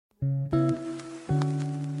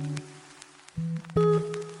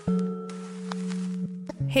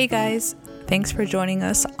Hey guys, thanks for joining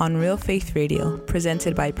us on Real Faith Radio,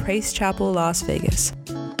 presented by Praise Chapel, Las Vegas.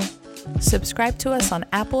 Subscribe to us on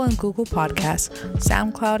Apple and Google Podcasts,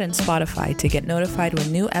 SoundCloud, and Spotify to get notified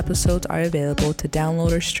when new episodes are available to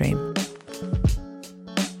download or stream.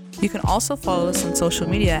 You can also follow us on social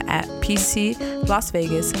media at PC Las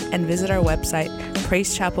Vegas and visit our website,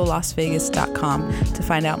 praisechapellasvegas.com, to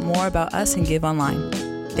find out more about us and give online.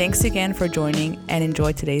 Thanks again for joining and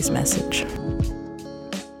enjoy today's message.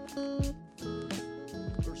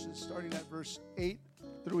 Starting at verse 8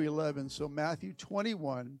 through 11. So Matthew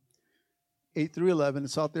 21, 8 through 11.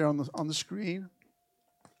 It's out there on the screen.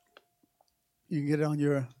 You can get it on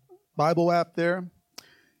your Bible app there.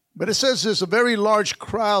 But it says this: a very large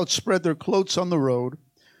crowd spread their cloaks on the road,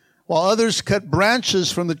 while others cut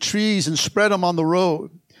branches from the trees and spread them on the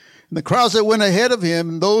road. And the crowds that went ahead of him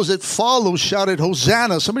and those that followed shouted,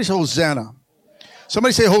 Hosanna. Somebody say Hosanna.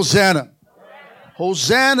 Somebody say Hosanna.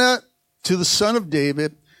 Hosanna to the Son of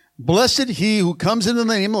David. Blessed he who comes in the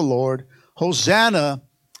name of the Lord. Hosanna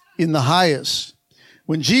in the highest.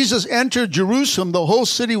 When Jesus entered Jerusalem, the whole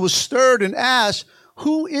city was stirred and asked,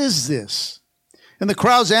 who is this? And the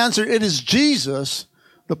crowds answered, it is Jesus,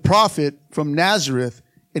 the prophet from Nazareth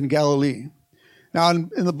in Galilee. Now,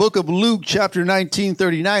 in the book of Luke, chapter 19,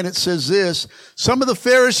 39, it says this: some of the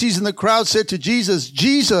Pharisees in the crowd said to Jesus,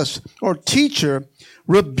 Jesus, or teacher,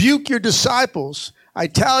 rebuke your disciples. I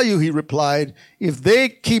tell you, he replied, if they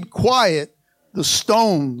keep quiet, the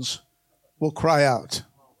stones will cry out.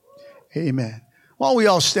 Amen. Why don't we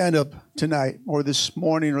all stand up tonight, or this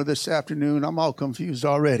morning, or this afternoon? I'm all confused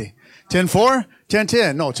already. 10-4?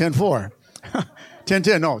 10-10? No, 10-4.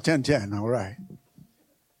 10-10? No, 10-10. All right.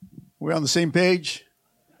 We're on the same page?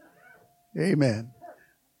 Amen.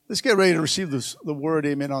 Let's get ready to receive the word,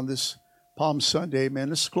 amen, on this Palm Sunday, amen.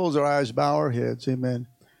 Let's close our eyes, bow our heads, amen.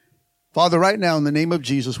 Father, right now, in the name of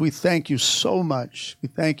Jesus, we thank you so much. We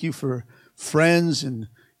thank you for friends and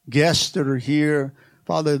guests that are here.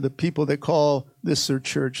 Father, the people that call this their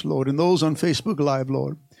church, Lord, and those on Facebook Live,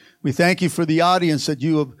 Lord. We thank you for the audience that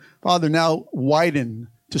you have, Father, now widened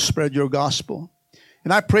to spread your gospel.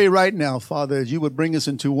 And I pray right now, Father, as you would bring us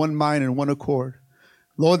into one mind and one accord.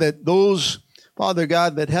 Lord, that those, Father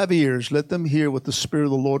God, that have ears, let them hear what the Spirit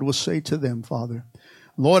of the Lord will say to them, Father.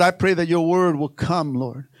 Lord, I pray that your word will come,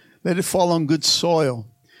 Lord. Let it fall on good soil.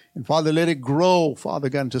 And Father, let it grow, Father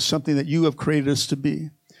God, into something that you have created us to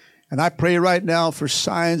be. And I pray right now for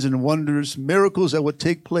signs and wonders, miracles that would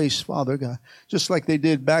take place, Father God, just like they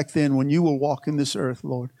did back then when you were walking this earth,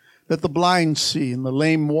 Lord. Let the blind see and the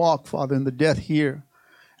lame walk, Father, and the deaf hear.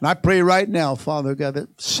 And I pray right now, Father God,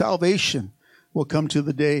 that salvation will come to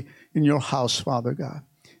the day in your house, Father God.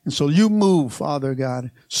 And so you move, Father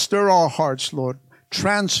God. Stir our hearts, Lord.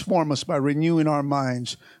 Transform us by renewing our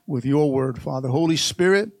minds with your word, Father. Holy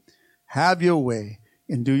Spirit, have your way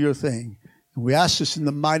and do your thing. And we ask this in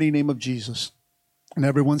the mighty name of Jesus. And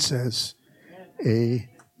everyone says, amen.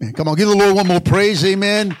 Come on, give the Lord one more praise.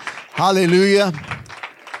 Amen. Hallelujah.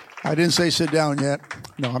 I didn't say sit down yet.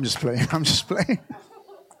 No, I'm just playing. I'm just playing.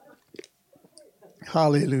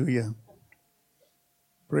 Hallelujah.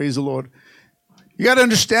 Praise the Lord. You got to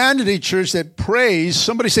understand today, church, that praise,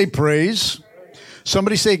 somebody say praise.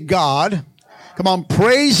 Somebody say God. Come on,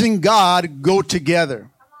 praise and God go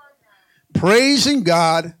together. Praise and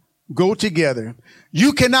God go together.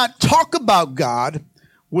 You cannot talk about God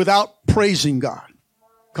without praising God.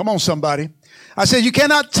 Come on, somebody. I said you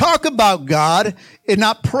cannot talk about God and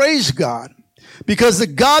not praise God, because the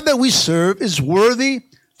God that we serve is worthy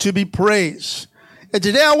to be praised. And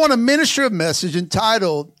today I want to minister a message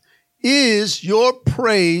entitled, Is Your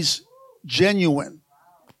Praise Genuine?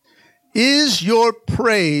 Is your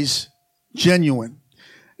praise genuine?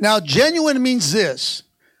 Now, genuine means this: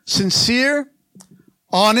 sincere,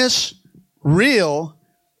 honest, real,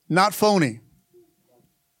 not phony.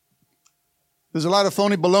 There's a lot of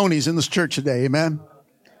phony balonies in this church today, amen?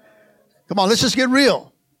 Come on, let's just get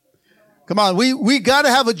real. Come on, we got to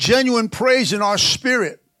have a genuine praise in our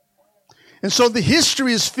spirit. And so the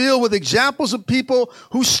history is filled with examples of people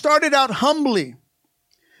who started out humbly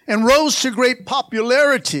and rose to great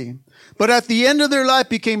popularity, but at the end of their life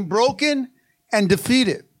became broken and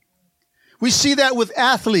defeated. We see that with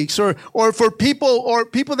athletes or for people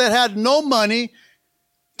that had no money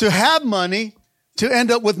to have money to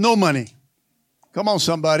end up with no money. Come on,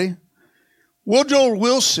 somebody. Woodrow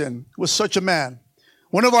Wilson was such a man.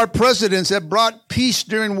 One of our presidents that brought peace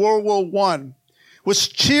during World War I. Was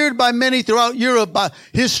cheered by many throughout Europe. By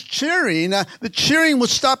his cheering, the cheering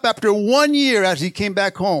would stop after 1 year as he came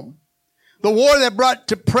back home. The war that brought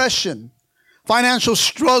depression, financial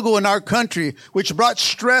struggle in our country, which brought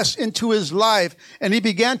stress into his life, and he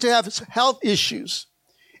began to have health issues.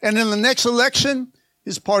 And in the next election,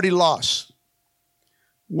 his party lost.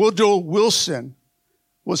 Woodrow Wilson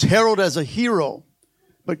was heralded as a hero,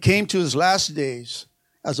 but came to his last days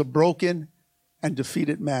as a broken and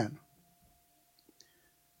defeated man.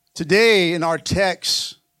 Today, in our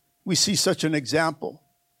text, we see such an example.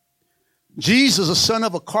 Jesus, a son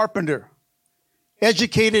of a carpenter,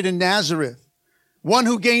 educated in Nazareth, one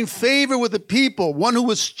who gained favor with the people, one who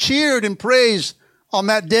was cheered and praised on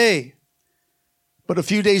that day, but a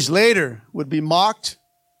few days later would be mocked,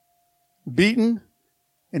 beaten,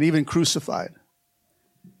 and even crucified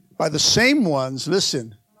by the same ones,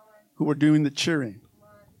 listen, who were doing the cheering.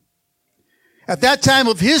 At that time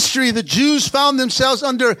of history, the Jews found themselves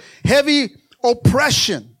under heavy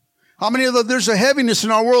oppression. How many of them, there's a heaviness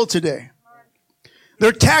in our world today?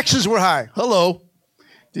 Their taxes were high. Hello.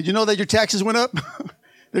 Did you know that your taxes went up?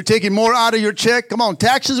 They're taking more out of your check. Come on,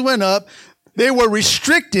 taxes went up. They were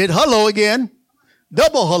restricted. Hello again.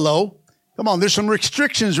 Double hello. Come on, there's some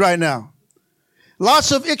restrictions right now.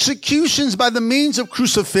 Lots of executions by the means of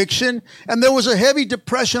crucifixion, and there was a heavy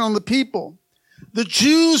depression on the people. The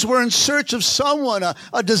Jews were in search of someone,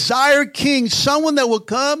 a desired king, someone that would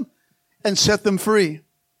come and set them free.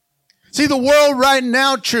 See, the world right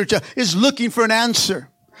now, church, is looking for an answer.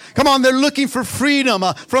 Come on, they're looking for freedom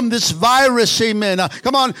from this virus, amen.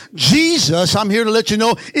 Come on, Jesus, I'm here to let you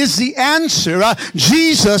know, is the answer.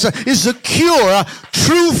 Jesus is the cure.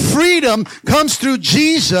 True freedom comes through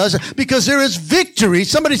Jesus because there is victory.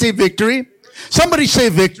 Somebody say victory. Somebody say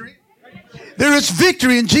victory. There is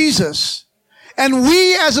victory in Jesus. And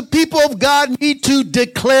we as a people of God need to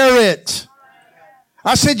declare it.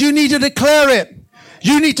 I said you need to declare it.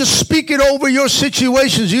 You need to speak it over your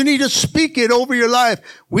situations. You need to speak it over your life.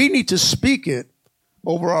 We need to speak it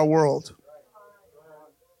over our world.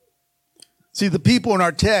 See, the people in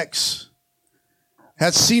our text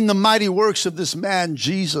had seen the mighty works of this man,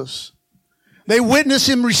 Jesus. They witnessed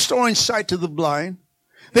him restoring sight to the blind.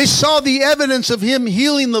 They saw the evidence of him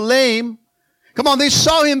healing the lame. Come on, they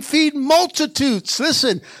saw him feed multitudes.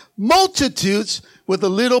 Listen, multitudes with a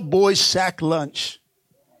little boy's sack lunch.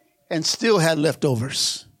 And still had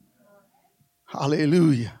leftovers.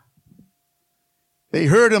 Hallelujah. They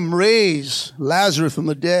heard him raise Lazarus from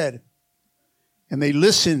the dead. And they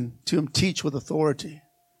listened to him teach with authority.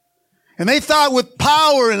 And they thought with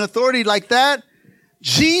power and authority like that,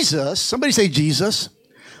 Jesus, somebody say Jesus.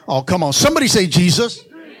 Oh, come on. Somebody say Jesus.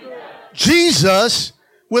 Jesus,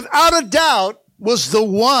 without a doubt, was the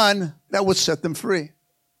one that would set them free.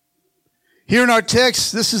 Here in our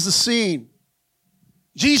text, this is the scene.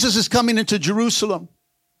 Jesus is coming into Jerusalem.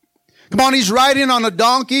 Come on, he's riding on a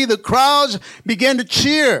donkey. The crowds began to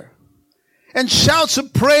cheer. And shouts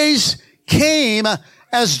of praise came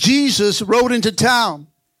as Jesus rode into town.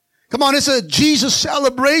 Come on, it's a Jesus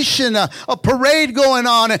celebration, a parade going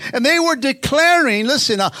on. And they were declaring,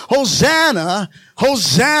 listen, Hosanna,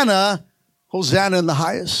 Hosanna, Hosanna in the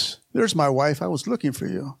highest. There's my wife. I was looking for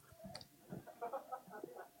you.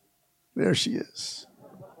 There she is.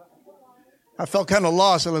 I felt kind of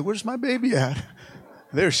lost. I'm like, where's my baby at?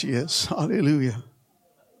 There she is. Hallelujah.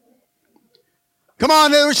 Come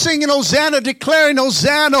on, they were singing Hosanna, declaring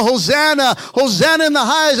Hosanna, Hosanna, Hosanna in the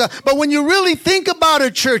highest. But when you really think about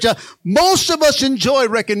it, church, most of us enjoy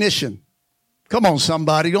recognition. Come on,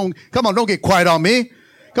 somebody. Don't get quiet on me.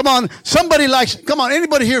 Come on,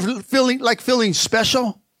 anybody here feeling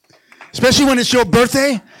special? Especially when it's your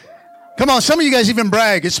birthday? Come on, some of you guys even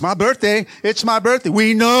brag. It's my birthday. It's my birthday.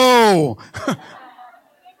 We know.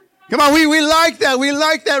 Come on, we like that. We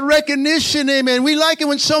like that recognition, amen. We like it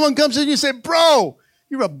when someone comes in and you say, bro,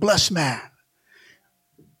 you're a blessed man.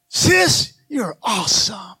 Sis, you're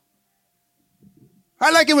awesome.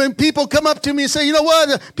 I like it when people come up to me and say, you know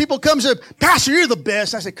what? People come and say, Pastor, you're the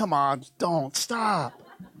best. I say, come on, don't stop.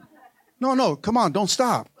 No, come on, don't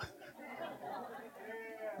stop.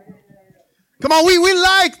 Come on, we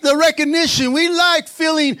like the recognition. We like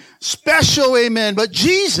feeling special, amen. But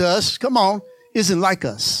Jesus, come on, isn't like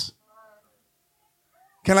us.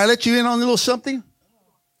 Can I let you in on a little something?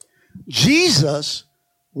 Jesus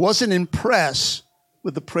wasn't impressed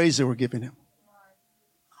with the praise they were giving him.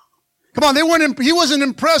 Come on, he wasn't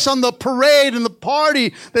impressed on the parade and the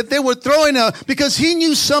party that they were throwing out because he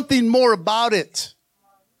knew something more about it.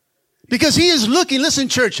 Because he is looking, listen,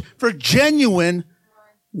 church, for genuine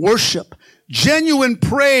worship. Genuine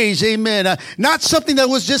praise, amen. Not something that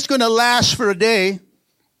was just going to last for a day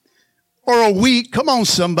or a week. Come on,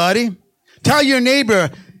 somebody. Tell your neighbor,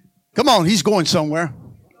 come on, he's going somewhere.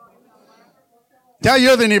 Tell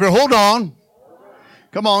your other neighbor, hold on.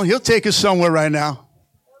 Come on, he'll take us somewhere right now.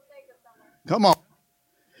 Come on.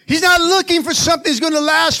 He's not looking for something that's going to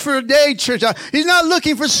last for a day, church. He's not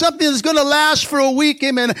looking for something that's going to last for a week,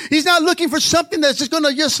 amen. He's not looking for something that's just going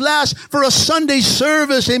to just last for a Sunday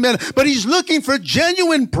service, amen. But he's looking for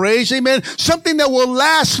genuine praise, amen. Something that will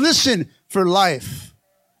last, listen, for life.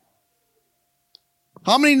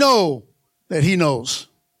 How many know that he knows?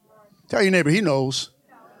 Tell your neighbor, he knows.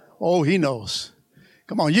 Oh, he knows.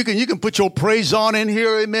 Come on, you can put your praise on in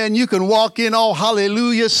here, amen. You can walk in all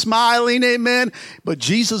hallelujah, smiling, amen. But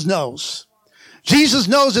Jesus knows. Jesus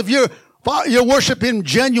knows if you're worshiping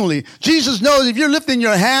genuinely. Jesus knows if you're lifting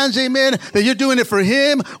your hands, amen, that you're doing it for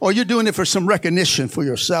him or you're doing it for some recognition for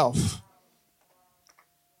yourself.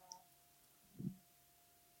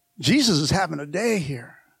 Jesus is having a day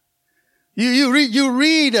here. You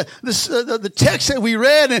read the text that we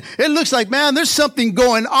read, and it looks like, man, there's something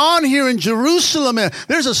going on here in Jerusalem. And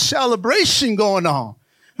there's a celebration going on.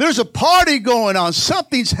 There's a party going on.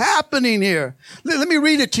 Something's happening here. Let me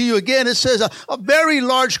read it to you again. It says, a very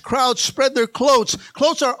large crowd spread their cloaks.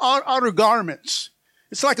 Cloaks are outer garments.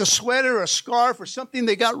 It's like a sweater or a scarf or something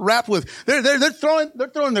they got wrapped with. They're throwing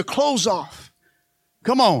their clothes off.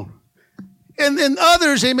 Come on. And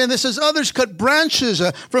others, amen, this says others cut branches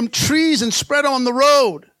from trees and spread on the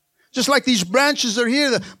road. Just like these branches are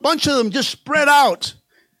here, a bunch of them just spread out.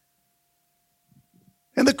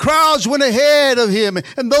 And the crowds went ahead of him,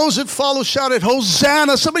 and those that followed shouted,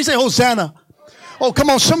 Hosanna. Somebody say Hosanna. Oh,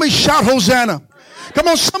 come on, somebody shout Hosanna. Come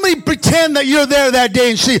on, somebody pretend that you're there that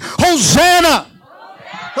day and say, Hosanna.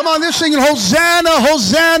 Come on, they're singing Hosanna,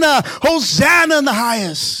 Hosanna, Hosanna in the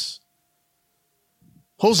highest.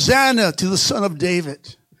 Hosanna to the Son of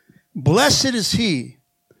David. Blessed is he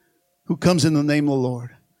who comes in the name of the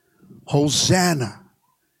Lord. Hosanna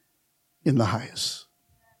in the highest.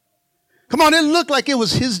 Come on, it looked like it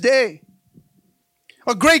was his day.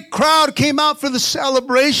 A great crowd came out for the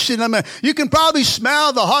celebration. I mean, you can probably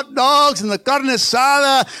smell the hot dogs and the carne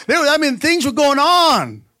asada. Things were going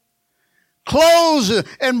on. Clothes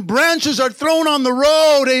and branches are thrown on the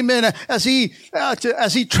road, amen, as he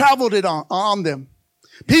traveled it on them.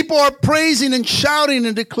 People are praising and shouting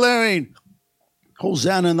and declaring,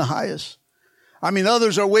 Hosanna in the highest.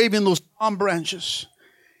 Others are waving those palm branches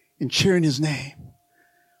and cheering his name.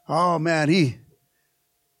 Oh, man,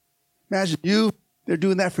 imagine they're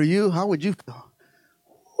doing that for you. How would you feel?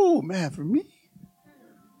 Oh, man, for me?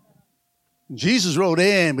 Jesus rode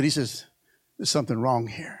in, but he says, there's something wrong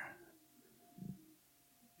here.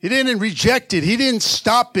 He didn't reject it. He didn't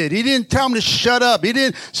stop it. He didn't tell them to shut up. He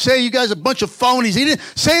didn't say you guys are a bunch of phonies. He didn't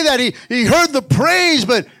say that. He heard the praise,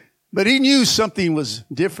 but he knew something was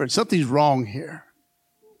different. Something's wrong here.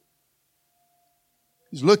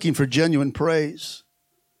 He's looking for genuine praise.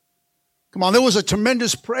 Come on, there was a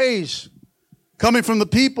tremendous praise coming from the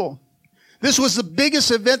people. This was the biggest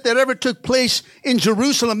event that ever took place in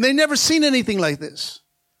Jerusalem. They never seen anything like this.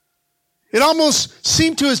 It almost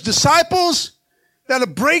seemed to his disciples that a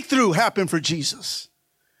breakthrough happened for Jesus.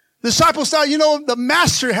 The disciples thought, the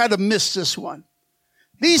master had to miss this one.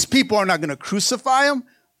 These people are not going to crucify him.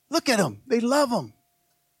 Look at him. They love him.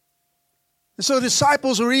 And so the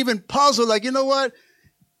disciples were even puzzled, like, you know what?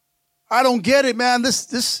 I don't get it, man.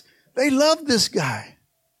 They love this guy.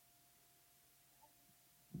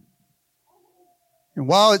 And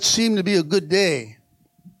while it seemed to be a good day,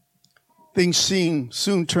 things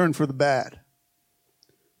soon turned for the bad.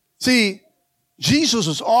 See, Jesus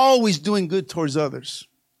was always doing good towards others.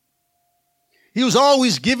 He was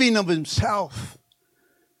always giving of himself.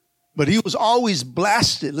 But he was always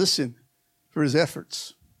blasted, listen, for his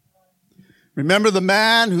efforts. Remember the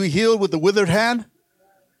man who he healed with the withered hand?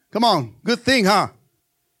 Come on, good thing, huh?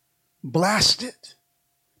 Blasted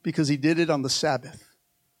because he did it on the Sabbath.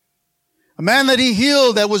 A man that he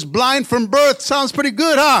healed that was blind from birth sounds pretty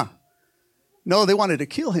good, huh? No, they wanted to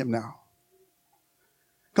kill him now.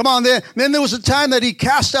 Come on, then there was a time that he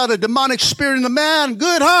cast out a demonic spirit in a man.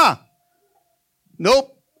 Good, huh?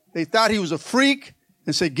 Nope. They thought he was a freak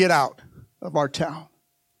and said, get out of our town.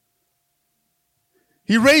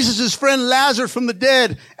 He raises his friend Lazarus from the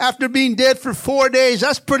dead after being dead for 4 days.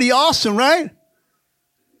 That's pretty awesome, right?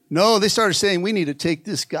 No, they started saying, we need to take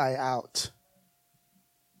this guy out.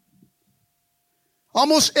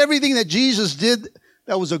 Almost everything that Jesus did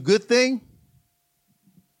that was a good thing,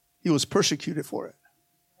 he was persecuted for it.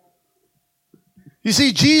 You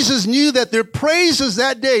see, Jesus knew that their praises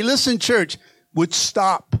that day, listen, church, would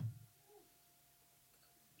stop.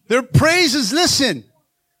 Their praises, listen,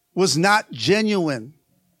 was not genuine.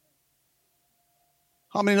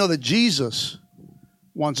 How many know that Jesus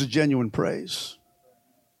wants a genuine praise?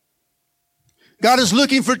 God is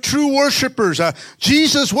looking for true worshipers.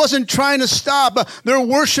 Jesus wasn't trying to stop their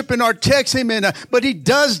worship in our text, amen. But he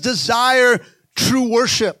does desire true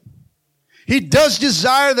worship. He does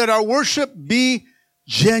desire that our worship be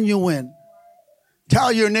genuine.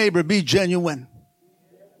 Tell your neighbor, be genuine.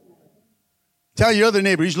 Tell your other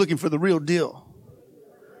neighbor, he's looking for the real deal.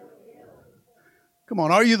 Come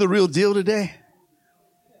on, are you the real deal today?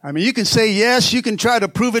 I mean, you can say yes, you can try to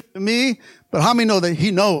prove it to me, but how many know that he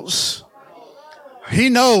knows? He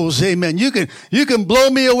knows, amen. You can blow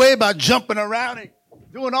me away by jumping around and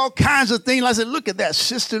doing all kinds of things. I said, look at that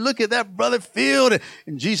sister, look at that brother Field.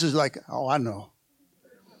 And Jesus is like, oh, I know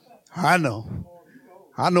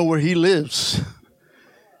where he lives.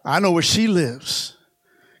 I know where she lives.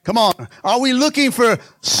 Come on. Are we looking for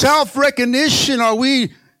self-recognition? Are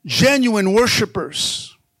we genuine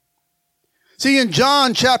worshipers? See, in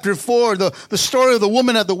John chapter 4, the story of the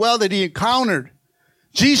woman at the well that he encountered,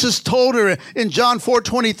 Jesus told her in John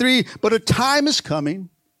 4:23, but a time is coming.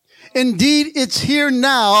 Indeed, it's here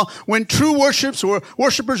now when true worshipers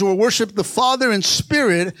will worship the Father in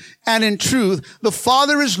spirit and in truth. The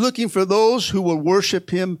Father is looking for those who will worship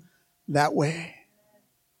him that way.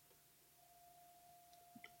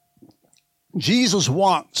 Jesus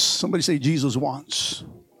wants. Somebody say Jesus wants.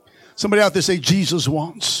 Somebody out there say Jesus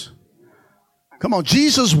wants. Come on.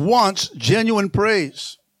 Jesus wants genuine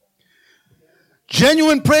praise.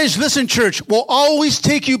 Genuine praise, listen, church, will always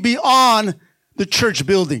take you beyond the church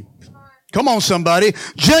building. Come on, somebody.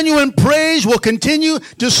 Genuine praise will continue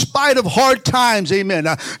despite of hard times. Amen.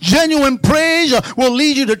 Genuine praise will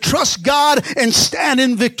lead you to trust God and stand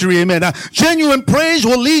in victory. Amen. Genuine praise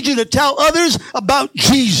will lead you to tell others about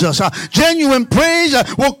Jesus. Genuine praise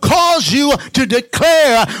will cause you to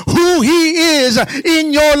declare who he is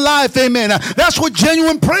in your life. Amen. That's what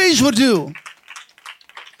genuine praise will do.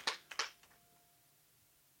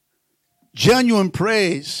 Genuine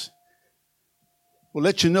praise will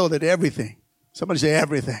let you know that everything, somebody say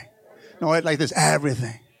everything. No, like this,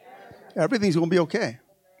 everything. Everything's going to be okay.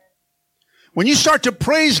 When you start to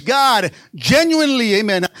praise God genuinely,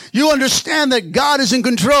 amen, you understand that God is in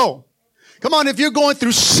control. Come on, if you're going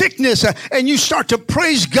through sickness and you start to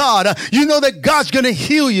praise God, you know that God's going to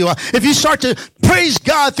heal you. If you start to praise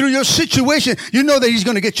God through your situation, you know that he's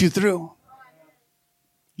going to get you through.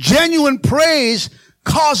 Genuine praise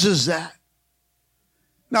causes that.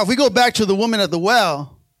 Now, if we go back to the woman at the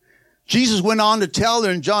well, Jesus went on to tell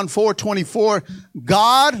her in John 4:24,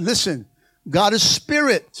 God, listen, God is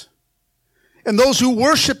spirit. And those who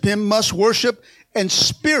worship him must worship in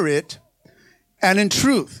spirit and in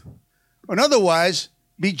truth. Or otherwise,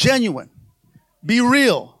 be genuine. Be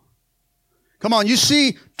real. Come on, you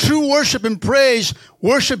see, true worship and praise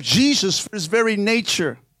worship Jesus for his very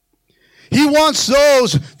nature. He wants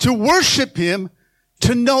those to worship him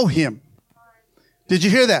to know him. Did you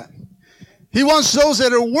hear that? He wants those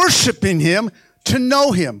that are worshiping him to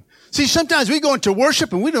know him. See, sometimes we go into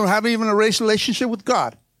worship and we don't have even a relationship with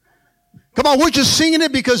God. Come on, we're just singing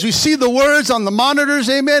it because we see the words on the monitors,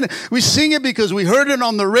 amen. We sing it because we heard it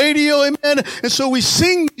on the radio, amen. And so we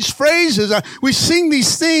sing these phrases, we sing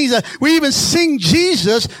these things, we even sing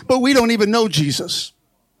Jesus, but we don't even know Jesus.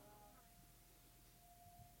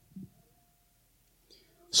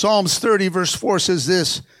 Psalms 30 verse 4 says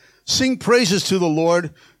this, sing praises to the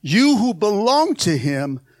Lord, you who belong to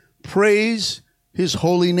him, praise his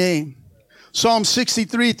holy name. Psalm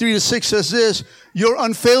 63, 3-6 says this, your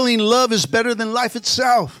unfailing love is better than life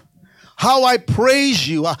itself. How I praise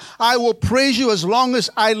you. I will praise you as long as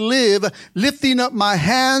I live, lifting up my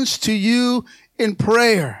hands to you in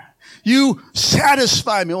prayer. You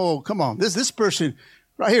satisfy me. Oh, come on. This person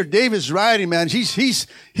right here, David's writing, man. He's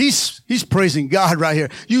praising God right here.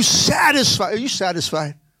 You satisfy. Are you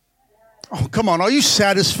satisfied? Oh, come on. Are you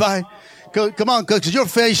satisfied? Come on, because your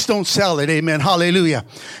face don't sell it. Amen. Hallelujah.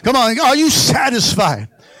 Come on. Are you satisfied?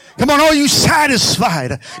 Come on. Are you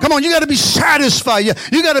satisfied? Come on. You got to be satisfied.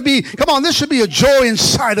 You got to be, come on. This should be a joy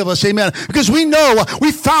inside of us. Amen. Because we know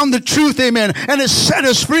we found the truth. Amen. And it set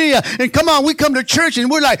us free. And come on. We come to church and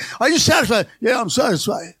we're like, are you satisfied? Yeah, I'm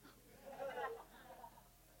satisfied.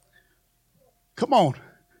 Come on.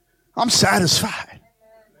 I'm satisfied.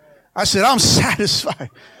 I said, I'm satisfied.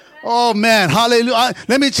 Oh, man. Hallelujah.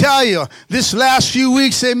 Let me tell you, this last few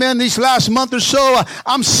weeks, amen, this last month or so,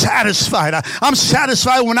 I'm satisfied. I'm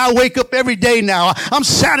satisfied when I wake up every day now. I'm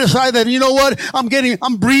satisfied that, you know what?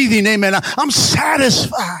 I'm breathing, amen. I'm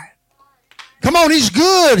satisfied. Come on, he's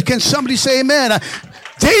good. Can somebody say amen?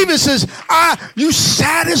 David says, you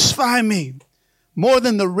satisfy me more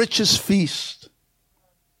than the richest feast.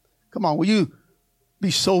 Come on, will you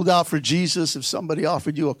be sold out for Jesus if somebody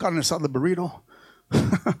offered you a carne asada burrito?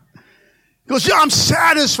 goes, yeah, I'm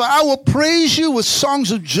satisfied. I will praise you with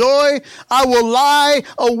songs of joy. I will lie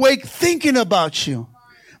awake thinking about you,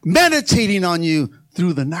 meditating on you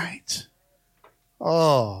through the night.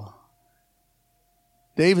 Oh,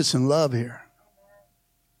 David's in love here.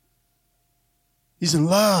 He's in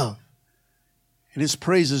love. And his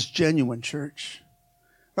praise is genuine, church.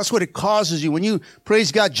 That's what it causes you. When you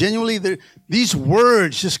praise God genuinely, these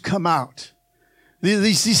words just come out.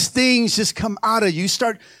 These things just come out of you. You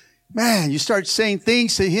start saying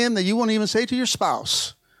things to him that you won't even say to your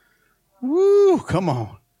spouse. Woo, come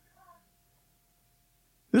on.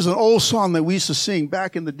 There's an old song that we used to sing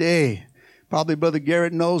back in the day. Probably Brother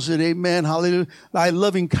Garrett knows it. Amen. Hallelujah. Thy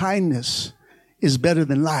loving kindness is better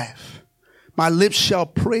than life. My lips shall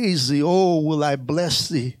praise thee. Oh, will I bless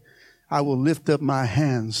thee. I will lift up my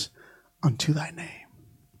hands unto thy name.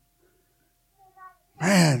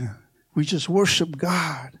 Man, we just worship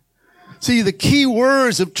God. See, the key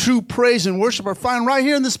words of true praise and worship are found right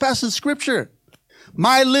here in this passage of Scripture.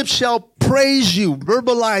 My lips shall praise you,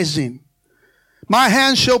 verbalizing. My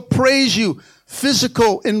hands shall praise you,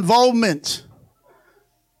 physical involvement.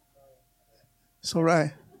 It's all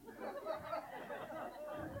right.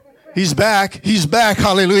 He's back. He's back.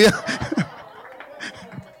 Hallelujah.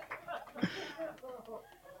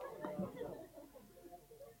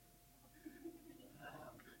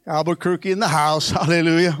 Albuquerque in the house.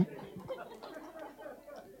 Hallelujah.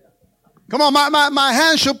 Come on, my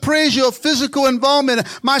hands shall praise you, a physical involvement.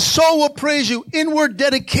 My soul will praise you, inward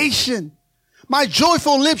dedication. My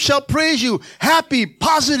joyful lips shall praise you, happy,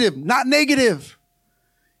 positive, not negative.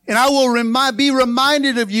 And I will be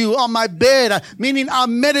reminded of you on my bed, meaning I'll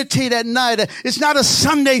meditate at night. It's not a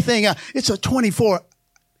Sunday thing. It's a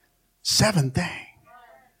 24/7 thing.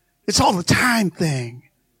 It's all the time thing.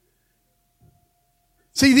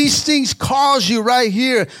 See, these things cause you right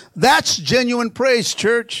here. That's genuine praise,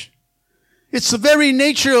 church. It's the very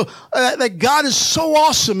nature that God is so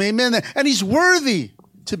awesome, amen, and he's worthy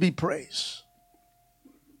to be praised.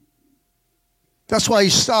 That's why he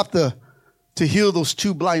stopped to heal those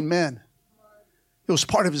two blind men. It was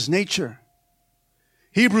part of his nature.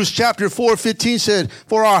 Hebrews chapter 4:15 said,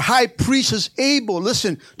 for our high priest is able,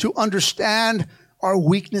 listen, to understand our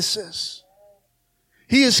weaknesses.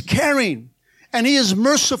 He is caring and he is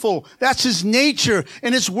merciful. That's his nature,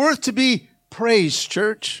 and it's worth to be praised,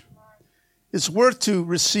 church. It's worth to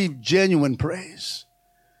receive genuine praise.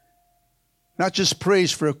 Not just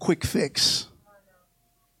praise for a quick fix.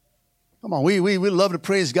 Come on, we love to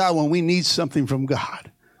praise God when we need something from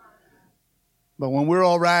God. But when we're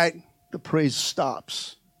all right, the praise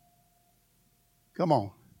stops. Come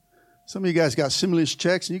on. Some of you guys got stimulus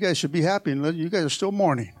checks, and you guys should be happy, and you guys are still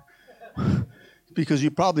mourning. Because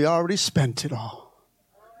you probably already spent it all.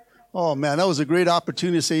 Oh, man, that was a great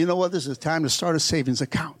opportunity to say, you know what, this is time to start a savings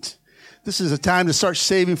account. This is a time to start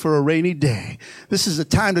saving for a rainy day. This is a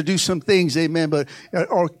time to do some things, amen,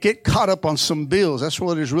 or get caught up on some bills. That's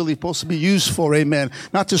what it's really supposed to be used for, amen.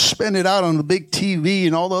 Not to spend it out on the big TV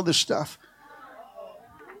and all the other stuff.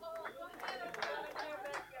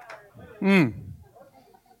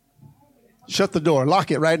 Shut the door.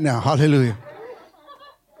 Lock it right now. Hallelujah.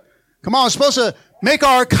 Come on, it's supposed to make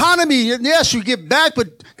our economy. Yes, you give back,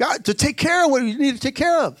 but God, to take care of what you need to take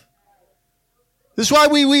care of. This is why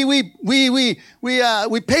we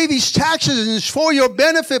pay these taxes, and it's for your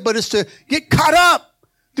benefit, but it's to get caught up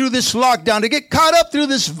through this lockdown, to get caught up through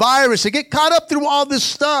this virus, to get caught up through all this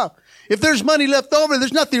stuff. If there's money left over,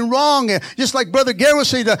 there's nothing wrong. Just like Brother Gary was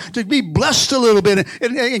saying, to be blessed a little bit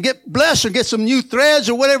and get blessed or get some new threads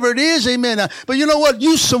or whatever it is, amen. But you know what?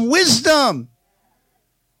 Use some wisdom.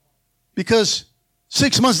 Because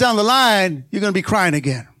 6 months down the line, you're going to be crying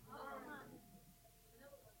again.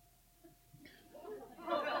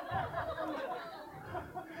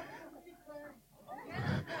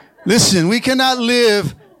 Listen, we cannot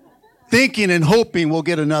live thinking and hoping we'll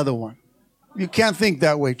get another one. You can't think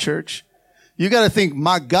that way, church. You got to think,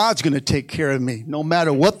 my God's going to take care of me, no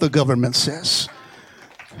matter what the government says.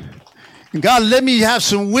 And God, let me have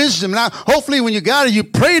some wisdom. Now, hopefully when you got it, you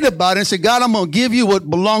prayed about it and said, God, I'm going to give you what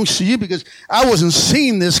belongs to you because I wasn't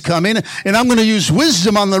seeing this coming. And I'm going to use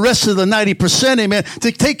wisdom on the rest of the 90%, amen,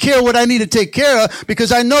 to take care of what I need to take care of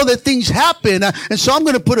because I know that things happen. And so I'm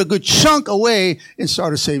going to put a good chunk away and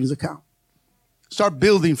start a savings account. Start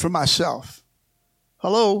building for myself.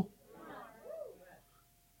 Hello?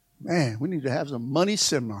 Man, we need to have some money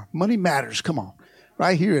seminar. Money matters. Come on.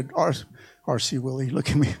 Right here at RC Willie. Look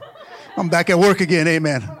at me. I'm back at work again.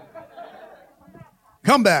 Amen.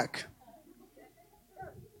 Come back.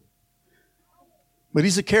 But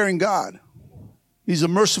he's a caring God. He's a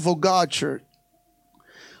merciful God, church.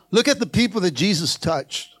 Look at the people that Jesus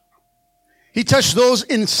touched. He touched those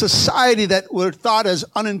in society that were thought as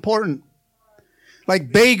unimportant,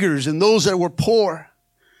 like beggars and those that were poor.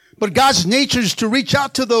 But God's nature is to reach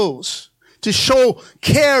out to those, to show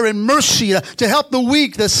care and mercy, to help the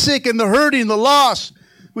weak, the sick, and the hurting, the lost,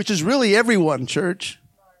 which is really everyone, church.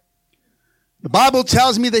 The Bible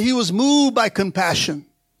tells me that he was moved by compassion,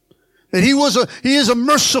 that he is a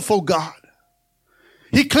merciful God.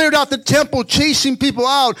 He cleared out the temple, chasing people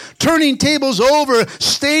out, turning tables over,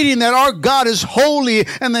 stating that our God is holy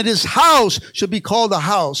and that his house should be called a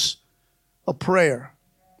house of prayer.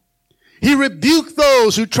 He rebuked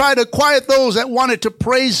those who tried to quiet those that wanted to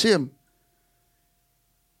praise him,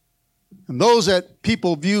 and those that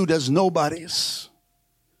people viewed as nobodies.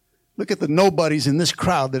 Look at the nobodies in this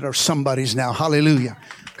crowd that are somebodies now. Hallelujah.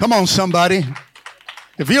 Come on, somebody.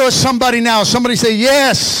 If you're a somebody now, somebody say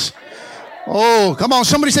yes. Oh, come on.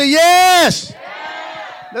 Somebody say yes.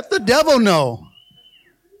 Let the devil know.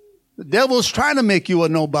 The devil's trying to make you a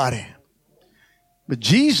nobody. But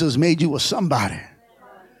Jesus made you a somebody.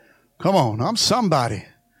 Come on. I'm somebody.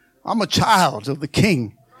 I'm a child of the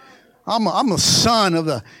King. I'm a son of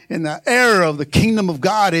the heir of the kingdom of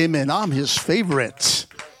God. Amen. I'm his favorite.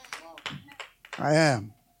 I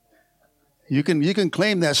am. You can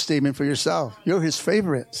claim that statement for yourself. You're his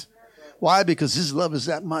favorite. Why? Because his love is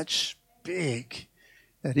that much big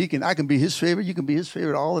that I can be his favorite, you can be his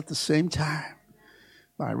favorite all at the same time.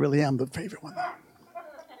 But I really am the favorite one though.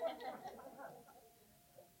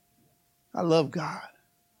 I love God.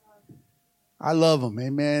 I love him,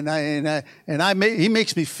 amen. He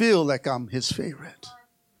makes me feel like I'm his favorite.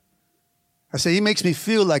 I say he makes me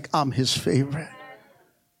feel like I'm his favorite.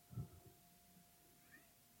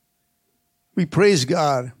 We praise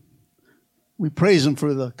God. We praise him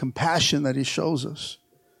for the compassion that he shows us,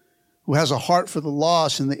 who has a heart for the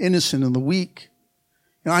lost and the innocent and the weak.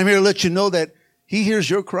 And I'm here to let you know that he hears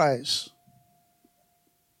your cries.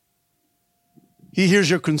 He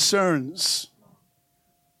hears your concerns.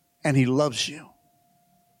 And he loves you.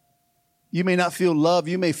 You may not feel love.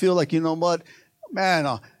 You may feel like, you know what,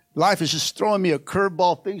 man, life is just throwing me a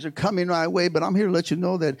curveball. Things are coming my way. But I'm here to let you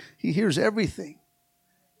know that he hears everything.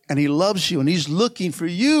 And he loves you. And he's looking for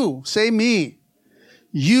you, say me,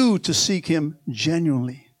 you to seek him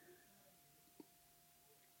genuinely.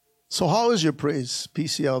 So how is your praise,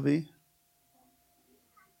 PCLV?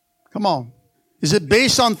 Come on. Is it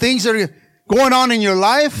based on things that are going on in your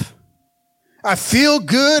life? I feel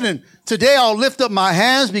good, and today I'll lift up my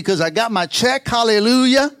hands because I got my check.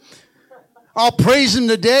 Hallelujah. I'll praise him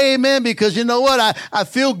today, amen, because you know what? I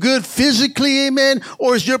feel good physically, amen.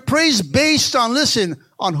 Or is your praise based on, listen,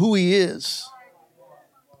 on who he is?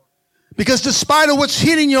 Because despite of what's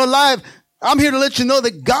hitting your life, I'm here to let you know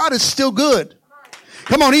that God is still good.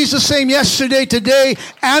 Come on, he's the same yesterday, today,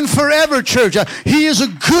 and forever, church. He is a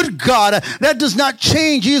good God. That does not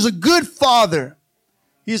change. He is a good father.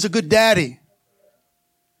 He is a good daddy.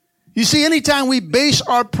 You see, anytime we base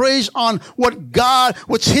our praise on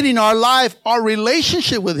what's hitting our life, our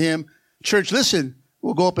relationship with him, church, listen,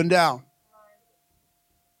 we'll go up and down.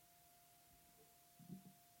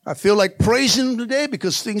 I feel like praising him today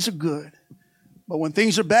because things are good. But when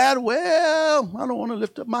things are bad, well, I don't want to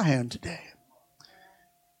lift up my hand today.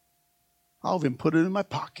 I'll even put it in my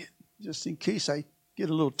pocket just in case I get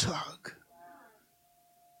a little tug.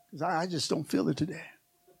 Because I just don't feel it today.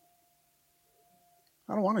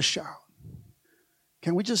 I don't want to shout.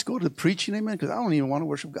 Can we just go to the preaching, amen? Because I don't even want to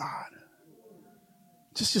worship God.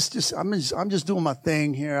 I'm just doing my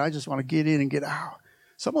thing here. I just want to get in and get out.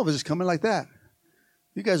 Some of us is coming like that.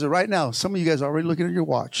 You guys are right now. Some of you guys are already looking at your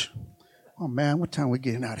watch. Oh, man, what time are we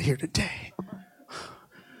getting out of here today?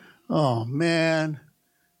 Oh, man.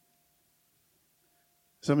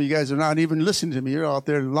 Some of you guys are not even listening to me. You're out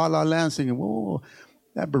there in La La Land singing, whoa,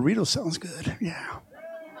 that burrito sounds good. Yeah.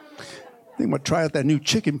 I think I'm going to try out that new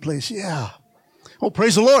chicken place. Yeah. Oh,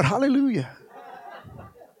 praise the Lord. Hallelujah.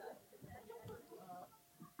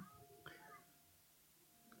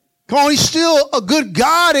 Come on, he's still a good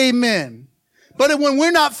God. Amen. But when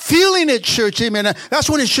we're not feeling it, church, amen, that's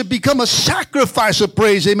when it should become a sacrifice of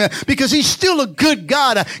praise, amen, because he's still a good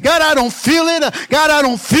God. God, I don't feel it. God, I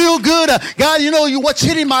don't feel good. God, you know what's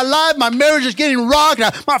hitting my life? My marriage is getting rocked.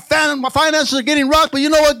 My finances are getting rocked. But you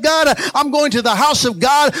know what, God? I'm going to the house of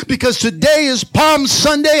God because today is Palm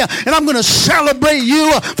Sunday, and I'm going to celebrate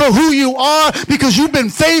you for who you are because you've been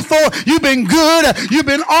faithful. You've been good. You've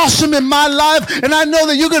been awesome in my life, and I know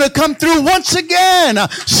that you're going to come through once again.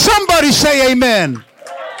 Somebody say amen.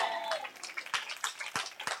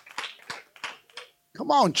 Come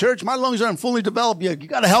on, church. My lungs aren't fully developed yet. You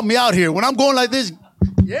got to help me out here. When I'm going like this,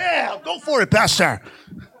 yeah, go for it, Pastor.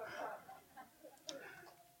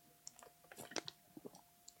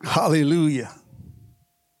 Hallelujah.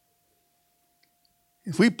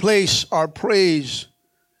 If we place our praise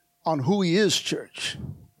on who he is, church,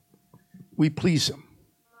 we please him.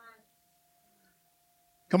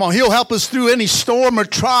 Come on, he'll help us through any storm or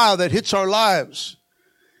trial that hits our lives.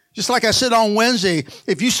 Just like I said on Wednesday,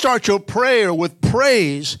 if you start your prayer with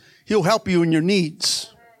praise, he'll help you in your needs.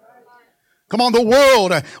 Come on, the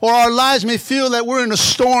world or our lives may feel that we're in a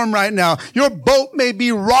storm right now. Your boat may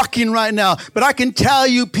be rocking right now. But I can tell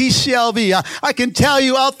you, PCLV, I can tell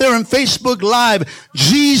you out there in Facebook Live,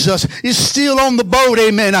 Jesus is still on the boat,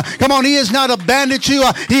 amen. Come on, he has not abandoned you.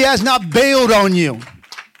 He has not bailed on you.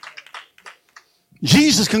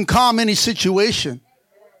 Jesus can calm any situation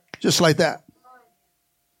just like that.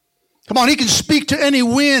 Come on, he can speak to any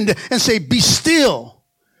wind and say, be still.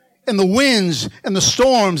 And the winds and the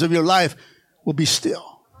storms of your life will be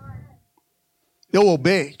still. They'll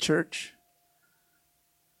obey, church.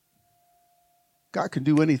 God can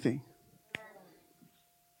do anything.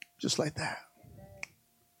 Just like that.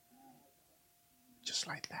 Just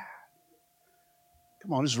like that.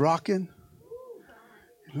 Come on, it's rocking.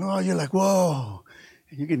 Oh, you're like, whoa.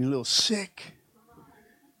 And you're getting a little sick.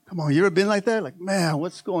 Come on, you ever been like that? Like, man,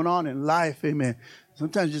 what's going on in life? Amen.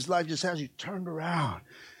 Sometimes just life just has you turned around.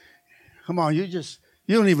 Come on, you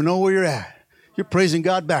don't even know where you're at. You're praising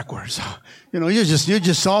God backwards. You know, you're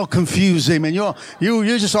just all confused, amen. You're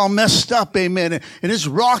just all messed up, amen. And it's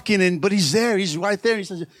rocking, but he's there. He's right there. He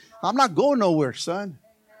says, I'm not going nowhere, son.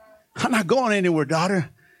 I'm not going anywhere, daughter.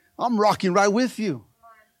 I'm rocking right with you.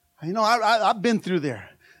 You know, I've been through there.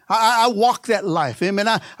 I walk that life, amen.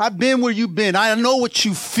 I've been where you've been. I know what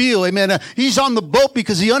you feel, amen. He's on the boat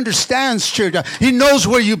because he understands, church. He knows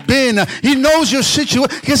where you've been. He knows your situation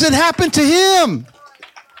because it happened to him.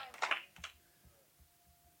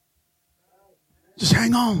 Just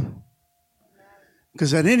hang on.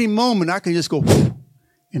 Because at any moment, I can just go, and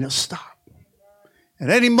it'll stop.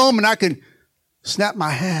 At any moment, I can snap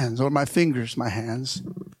my hands or my fingers, my hands.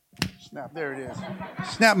 Snap, there it is.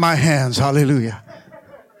 Snap my hands, hallelujah.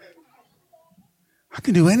 I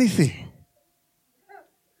can do anything.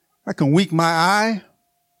 I can wink my eye.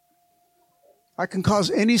 I can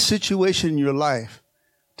cause any situation in your life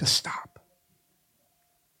to stop.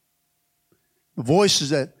 The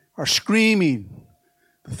voices that are screaming,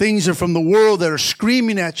 the things are from the world that are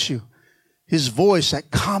screaming at you. His voice,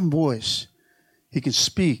 that calm voice, he can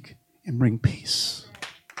speak and bring peace.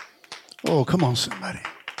 Oh, come on, somebody.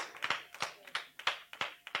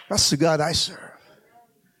 That's the God I serve.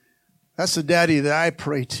 That's the daddy that I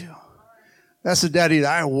pray to. That's the daddy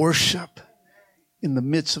that I worship in the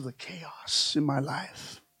midst of the chaos in my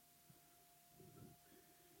life.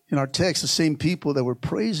 In our text, the same people that were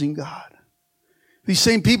praising God, these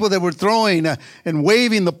same people that were throwing and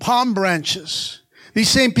waving the palm branches, these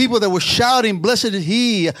same people that were shouting, blessed is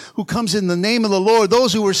he who comes in the name of the Lord,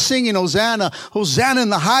 those who were singing Hosanna, Hosanna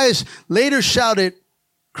in the highest, later shouted,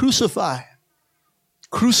 crucify,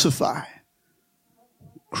 crucify,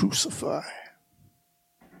 crucify.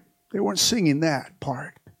 They weren't singing that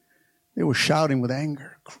part. They were shouting with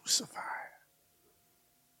anger, crucify.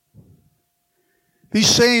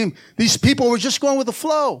 These people were just going with the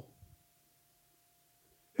flow.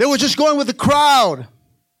 They were just going with the crowd.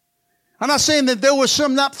 I'm not saying that there were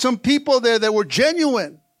some people there that were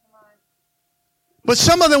genuine. But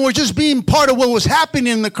some of them were just being part of what was happening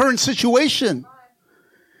in the current situation.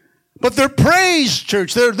 But their praise,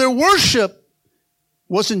 church, their worship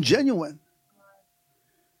wasn't genuine.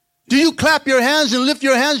 Do you clap your hands and lift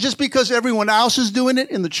your hands just because everyone else is doing it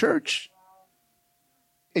in the church?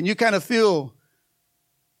 And you kind of feel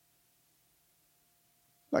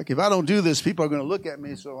like, if I don't do this, people are going to look at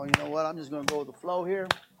me. So, you know what? I'm just going to go with the flow here.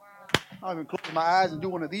 I'm going to close my eyes and do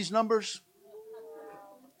one of these numbers.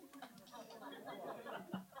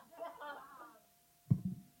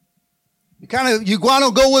 You want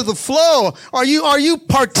to go with the flow. Are you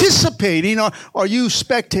participating or are you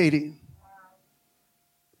spectating?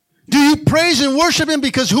 Do you praise and worship him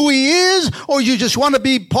because who he is, or you just want to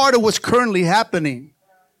be part of what's currently happening?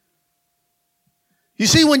 You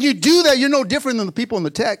see, when you do that, you're no different than the people in the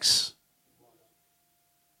text.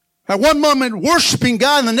 At one moment, worshiping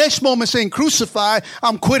God, and the next moment saying, crucify,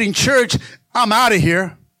 I'm quitting church, I'm out of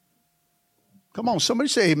here. Come on, somebody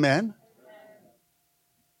say amen.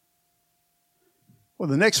 Well,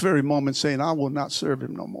 the next very moment saying, I will not serve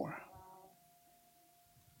him no more.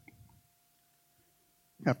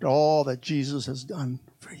 After all that Jesus has done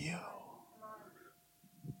for you.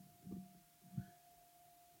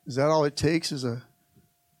 Is that all it takes, is a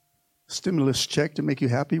stimulus check to make you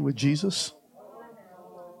happy with Jesus?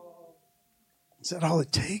 Is that all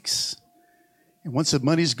it takes? And once the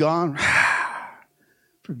money's gone,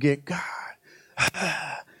 Forget God.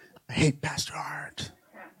 I hate Pastor Art.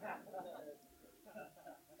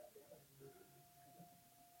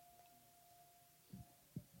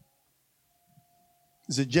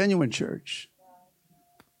 It's a genuine church.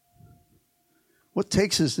 What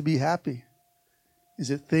takes us to be happy? Is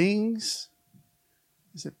it things?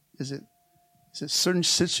 Is it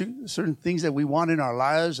certain things that we want in our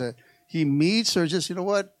lives that he meets, or just, you know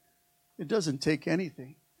what? It doesn't take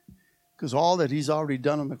anything, because all that he's already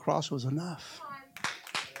done on the cross was enough.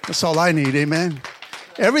 That's all I need, amen.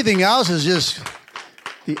 Everything else is just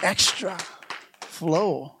the extra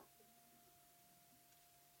flow.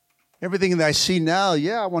 Everything that I see now,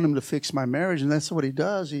 I want him to fix my marriage, and that's what he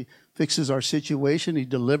does. He fixes our situation. He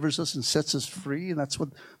delivers us and sets us free, and that's what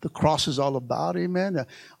the cross is all about, amen.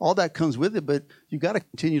 All that comes with it, but you got to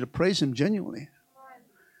continue to praise him genuinely.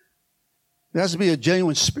 There has to be a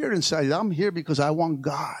genuine spirit inside. I'm here because I want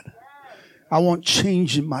God. I want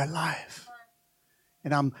change in my life,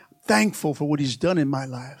 and I'm thankful for what he's done in my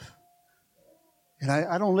life. And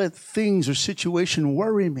I don't let things or situation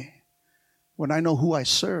worry me when I know who I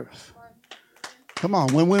serve. Come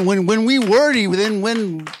on, when we worry, then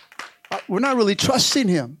when we're not really trusting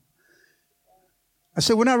him. I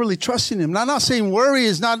said we're not really trusting him. Now, I'm not saying worry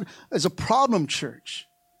is a problem, church,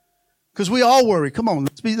 because we all worry. Come on,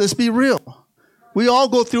 let's be real. We all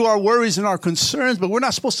go through our worries and our concerns, but we're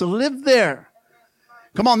not supposed to live there.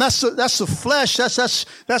 Come on, that's the flesh.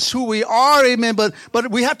 That's who we are, amen.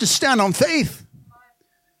 But we have to stand on faith.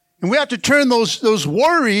 And we have to turn those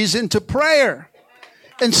worries into prayer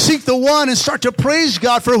and seek the one and start to praise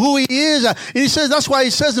God for who he is. And he says, that's why he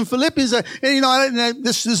says in Philippians,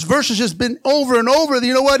 this verse has just been over and over.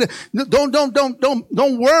 You know what?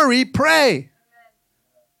 Don't worry, pray.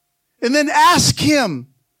 And then ask him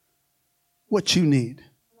what you need.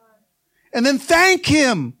 And then thank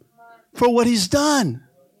him for what he's done.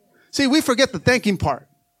 See, we forget the thanking part.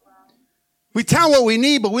 We tell him what we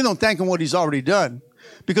need, but we don't thank him what he's already done.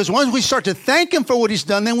 Because once we start to thank him for what he's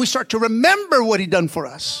done, then we start to remember what he done for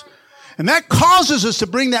us. And that causes us to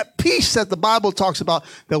bring that peace that the Bible talks about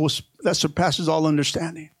that surpasses all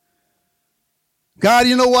understanding. God,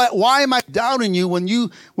 you know what? Why am I doubting you when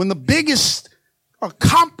the biggest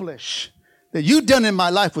accomplish that you done in my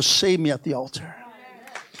life was save me at the altar?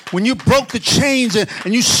 When you broke the chains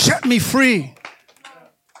and you set me free.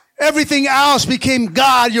 Everything else became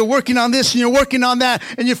God. You're working on this and you're working on that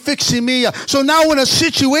and you're fixing me. So now when a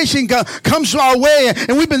situation comes our way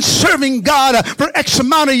and we've been serving God for X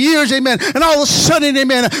amount of years, amen, and all of a sudden,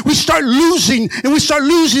 amen, we start losing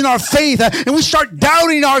our faith and we start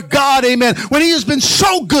doubting our God, amen, when he has been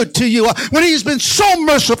so good to you, when he has been so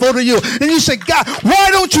merciful to you. And you say, God, why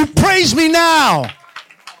don't you praise me now?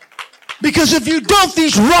 Because if you don't,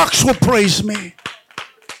 these rocks will praise me.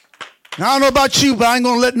 Now, I don't know about you, but I ain't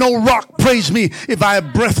going to let no rock praise me if I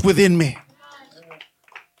have breath within me. I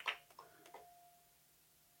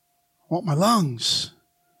want my lungs.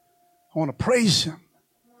 I want to praise him.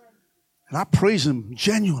 And I praise him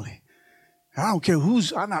genuinely. And I don't care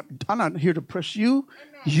I'm not here to press you,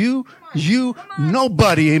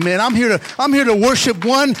 nobody, amen. I'm here to worship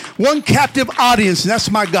one captive audience, and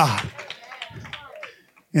that's my God.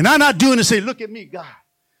 And I'm not doing it to say, look at me, God.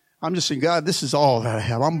 I'm just saying, God, this is all that I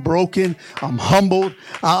have. I'm broken. I'm humbled.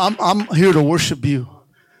 I'm here to worship you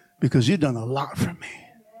because you've done a lot for me.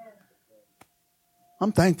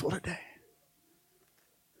 I'm thankful today.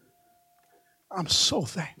 I'm so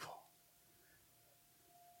thankful.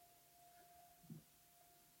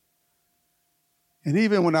 And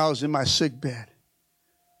even when I was in my sick bed,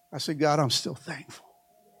 I said, God, I'm still thankful.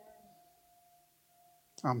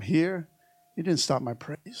 I'm here. It didn't stop my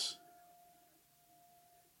praise.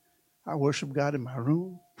 I worshiped God in my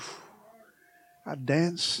room. I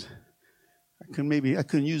danced. I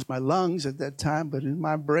couldn't use my lungs at that time, but in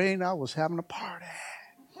my brain, I was having a party.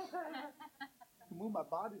 I moved my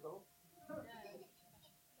body, though.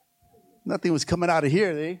 Nothing was coming out of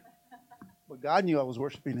here, but God knew I was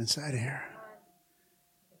worshiping inside of here.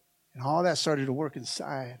 And all that started to work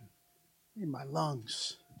inside, in my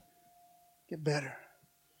lungs. Get better.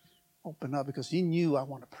 Open up, because he knew I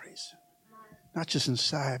want to praise him. Not just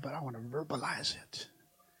inside, but I want to verbalize it.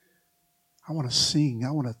 I want to sing.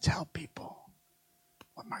 I want to tell people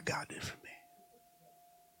what my God did for me.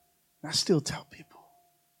 And I still tell people.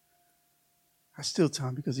 I still tell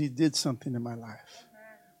them because he did something in my life.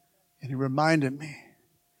 And he reminded me,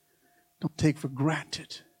 don't take for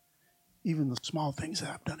granted even the small things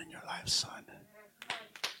that I've done in your life, son.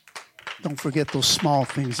 Don't forget those small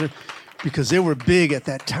things because they were big at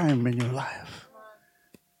that time in your life.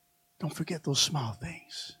 Don't forget those small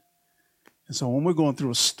things. And so when we're going through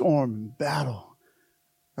a storm and battle,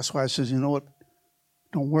 That's why it says, you know what?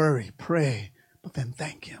 Don't worry, pray, but then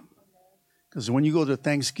thank him. Because when you go to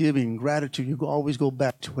Thanksgiving, gratitude, you always go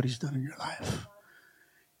back to what he's done in your life.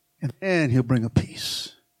 And then he'll bring a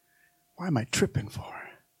peace. Why am I tripping for?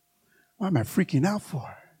 Why am I freaking out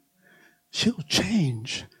for? She'll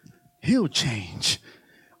change. He'll change.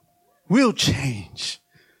 We'll change.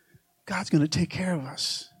 God's going to take care of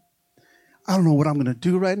us. I don't know what I'm going to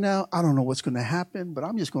do right now. I don't know what's going to happen, but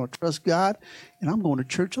I'm just going to trust God. And I'm going to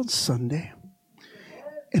church on Sunday.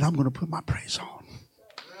 And I'm going to put my praise on.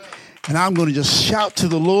 And I'm going to just shout to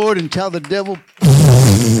the Lord and tell the devil,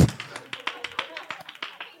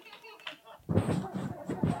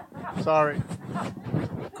 sorry,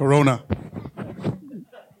 Corona.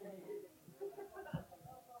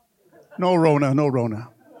 No Rona, no Rona.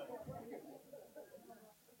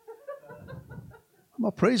 I'm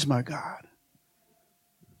going to praise my God.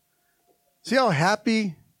 See how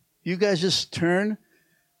happy you guys just turn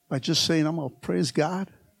by just saying, I'm going to praise God?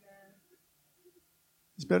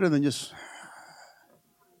 It's better than just,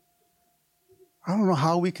 I don't know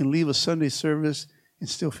how we can leave a Sunday service and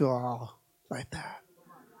still feel all like that.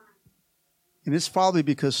 And it's probably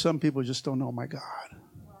because some people just don't know my God.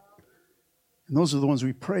 And those are the ones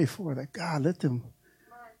we pray for, that God, let them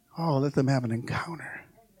have an encounter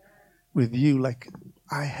with you like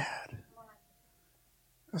I had.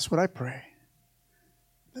 That's what I pray.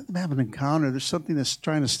 Let them have an encounter. There's something that's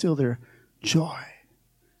trying to steal their joy,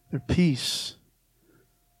 their peace.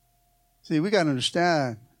 See, we got to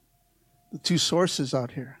understand the two sources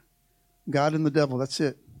out here. God and the devil, that's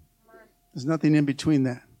it. There's nothing in between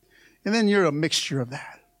that. And then you're a mixture of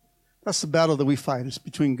that. That's the battle that we fight. It's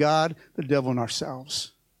between God, the devil, and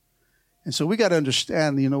ourselves. And so we got to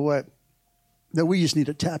understand, you know what, that we just need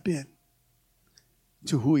to tap in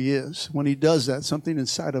to who he is. When he does that, something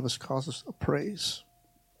inside of us causes a praise.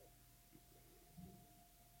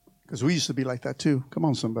 Because we used to be like that too. Come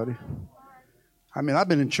on, somebody. I mean, I've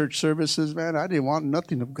been in church services, man. I didn't want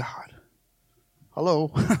nothing of God. Hello.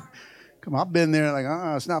 Come on, I've been there like,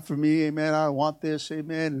 it's not for me, amen. I want this,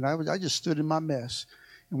 amen. And I just stood in my mess.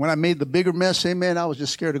 And when I made the bigger mess, amen, I was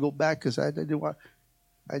just scared to go back because I didn't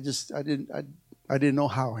know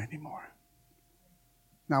how anymore.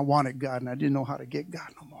 And I wanted God, and I didn't know how to get God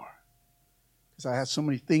no more. Because I had so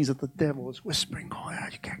many things that the devil was whispering,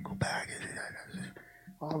 you can't go back.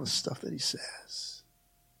 All the stuff that he says.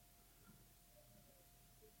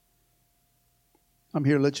 I'm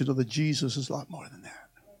here to let you know that Jesus is a lot more than that.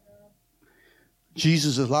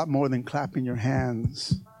 Jesus is a lot more than clapping your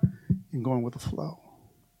hands and going with the flow.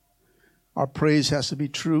 Our praise has to be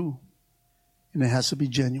true, and it has to be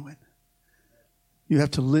genuine. You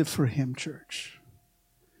have to live for him, church.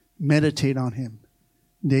 Meditate on him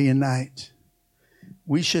day and night.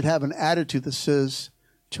 We should have an attitude that says,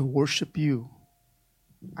 to worship you,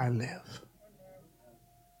 I live.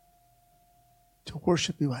 To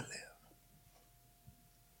worship you, I live.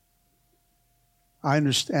 I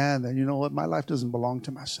understand that, you know what, my life doesn't belong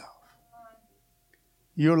to myself.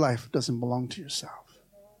 Your life doesn't belong to yourself.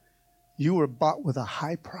 You were bought with a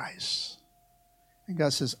high price. And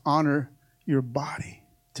God says, honor your body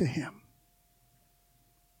to him.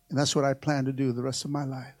 And that's what I plan to do the rest of my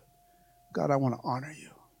life. God, I want to honor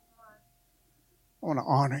you. I want to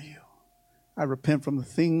honor you. I repent from the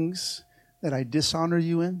things that I dishonor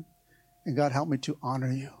you in. And God, help me to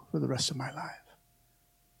honor you for the rest of my life.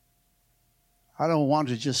 I don't want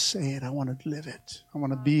to just say it. I want to live it. I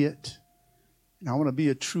want to be it. And I want to be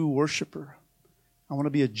a true worshiper. I want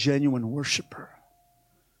to be a genuine worshiper.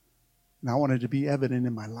 And I want it to be evident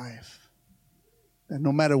in my life that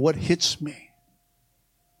no matter what hits me,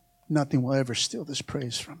 nothing will ever steal this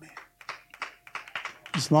praise from me.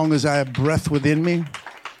 As long as I have breath within me,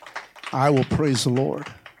 I will praise the Lord.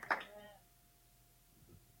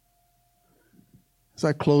 As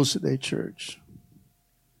I close today, church,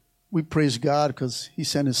 we praise God because he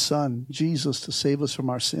sent his son, Jesus, to save us from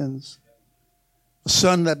our sins. A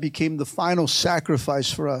son that became the final sacrifice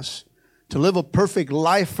for us, to live a perfect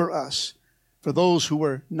life for us, for those who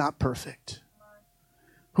were not perfect,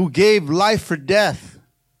 who gave life for death.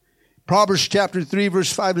 Proverbs chapter 3,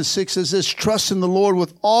 verse 5 and 6 says this, trust in the Lord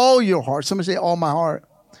with all your heart. Somebody say, all my heart.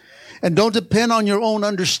 And don't depend on your own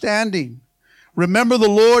understanding. Remember the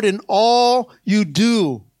Lord in all you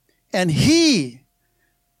do, and he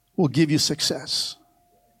will give you success.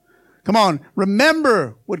 Come on,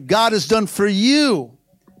 remember what God has done for you,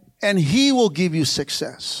 and he will give you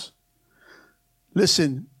success.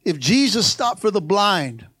 Listen, if Jesus stopped for the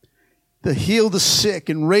blind, to heal the sick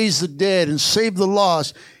and raise the dead and save the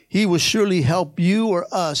lost, he will surely help you or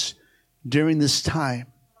us during this time.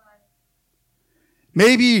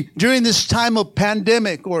 Maybe during this time of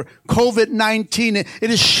pandemic or COVID-19, it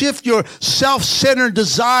has shifted your self-centered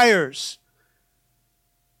desires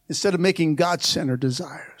instead of making God-centered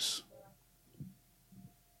desires.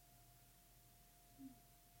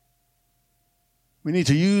 We need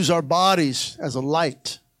to use our bodies as a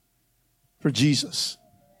light for Jesus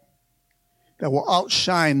that will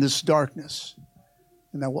outshine this darkness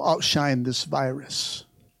and that will outshine this virus.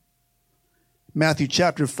 Matthew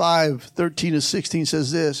chapter 5, 13 to 16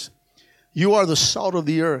 says this, "You are the salt of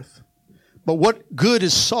the earth, but what good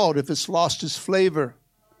is salt if it's lost its flavor?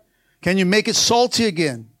 Can you make it salty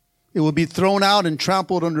again? It will be thrown out and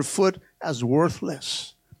trampled underfoot as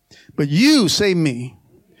worthless. But you, say me,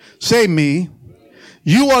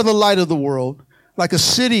 you are the light of the world, like a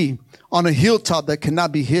city on a hilltop that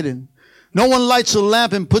cannot be hidden. No one lights a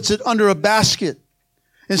lamp and puts it under a basket.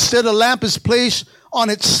 Instead, a lamp is placed on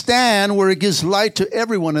its stand where it gives light to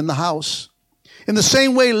everyone in the house. In the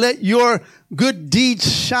same way, let your good deeds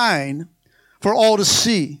shine for all to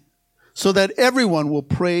see, so that everyone will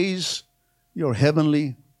praise your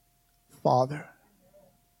heavenly Father."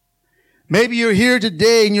 Maybe you're here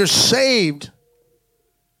today and you're saved,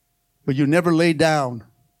 but you never laid down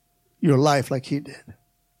your life like He did.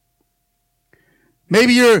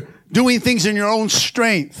 Maybe you're doing things in your own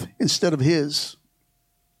strength instead of His.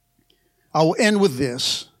 I will end with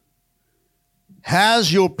this.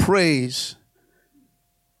 Has your praise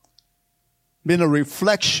been a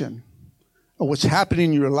reflection of what's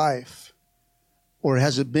happening in your life, or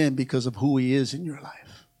has it been because of who He is in your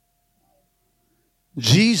life?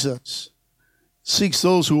 Jesus seeks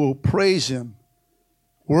those who will praise Him,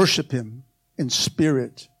 worship Him in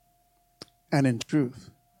spirit and in truth.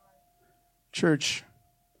 Church,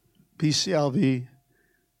 PCLV,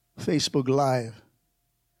 Facebook Live,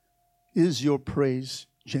 is your praise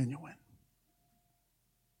genuine?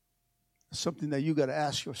 Something that you got to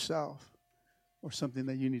ask yourself, or something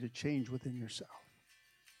that you need to change within yourself.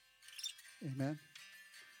 Amen.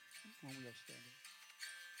 When we are standing.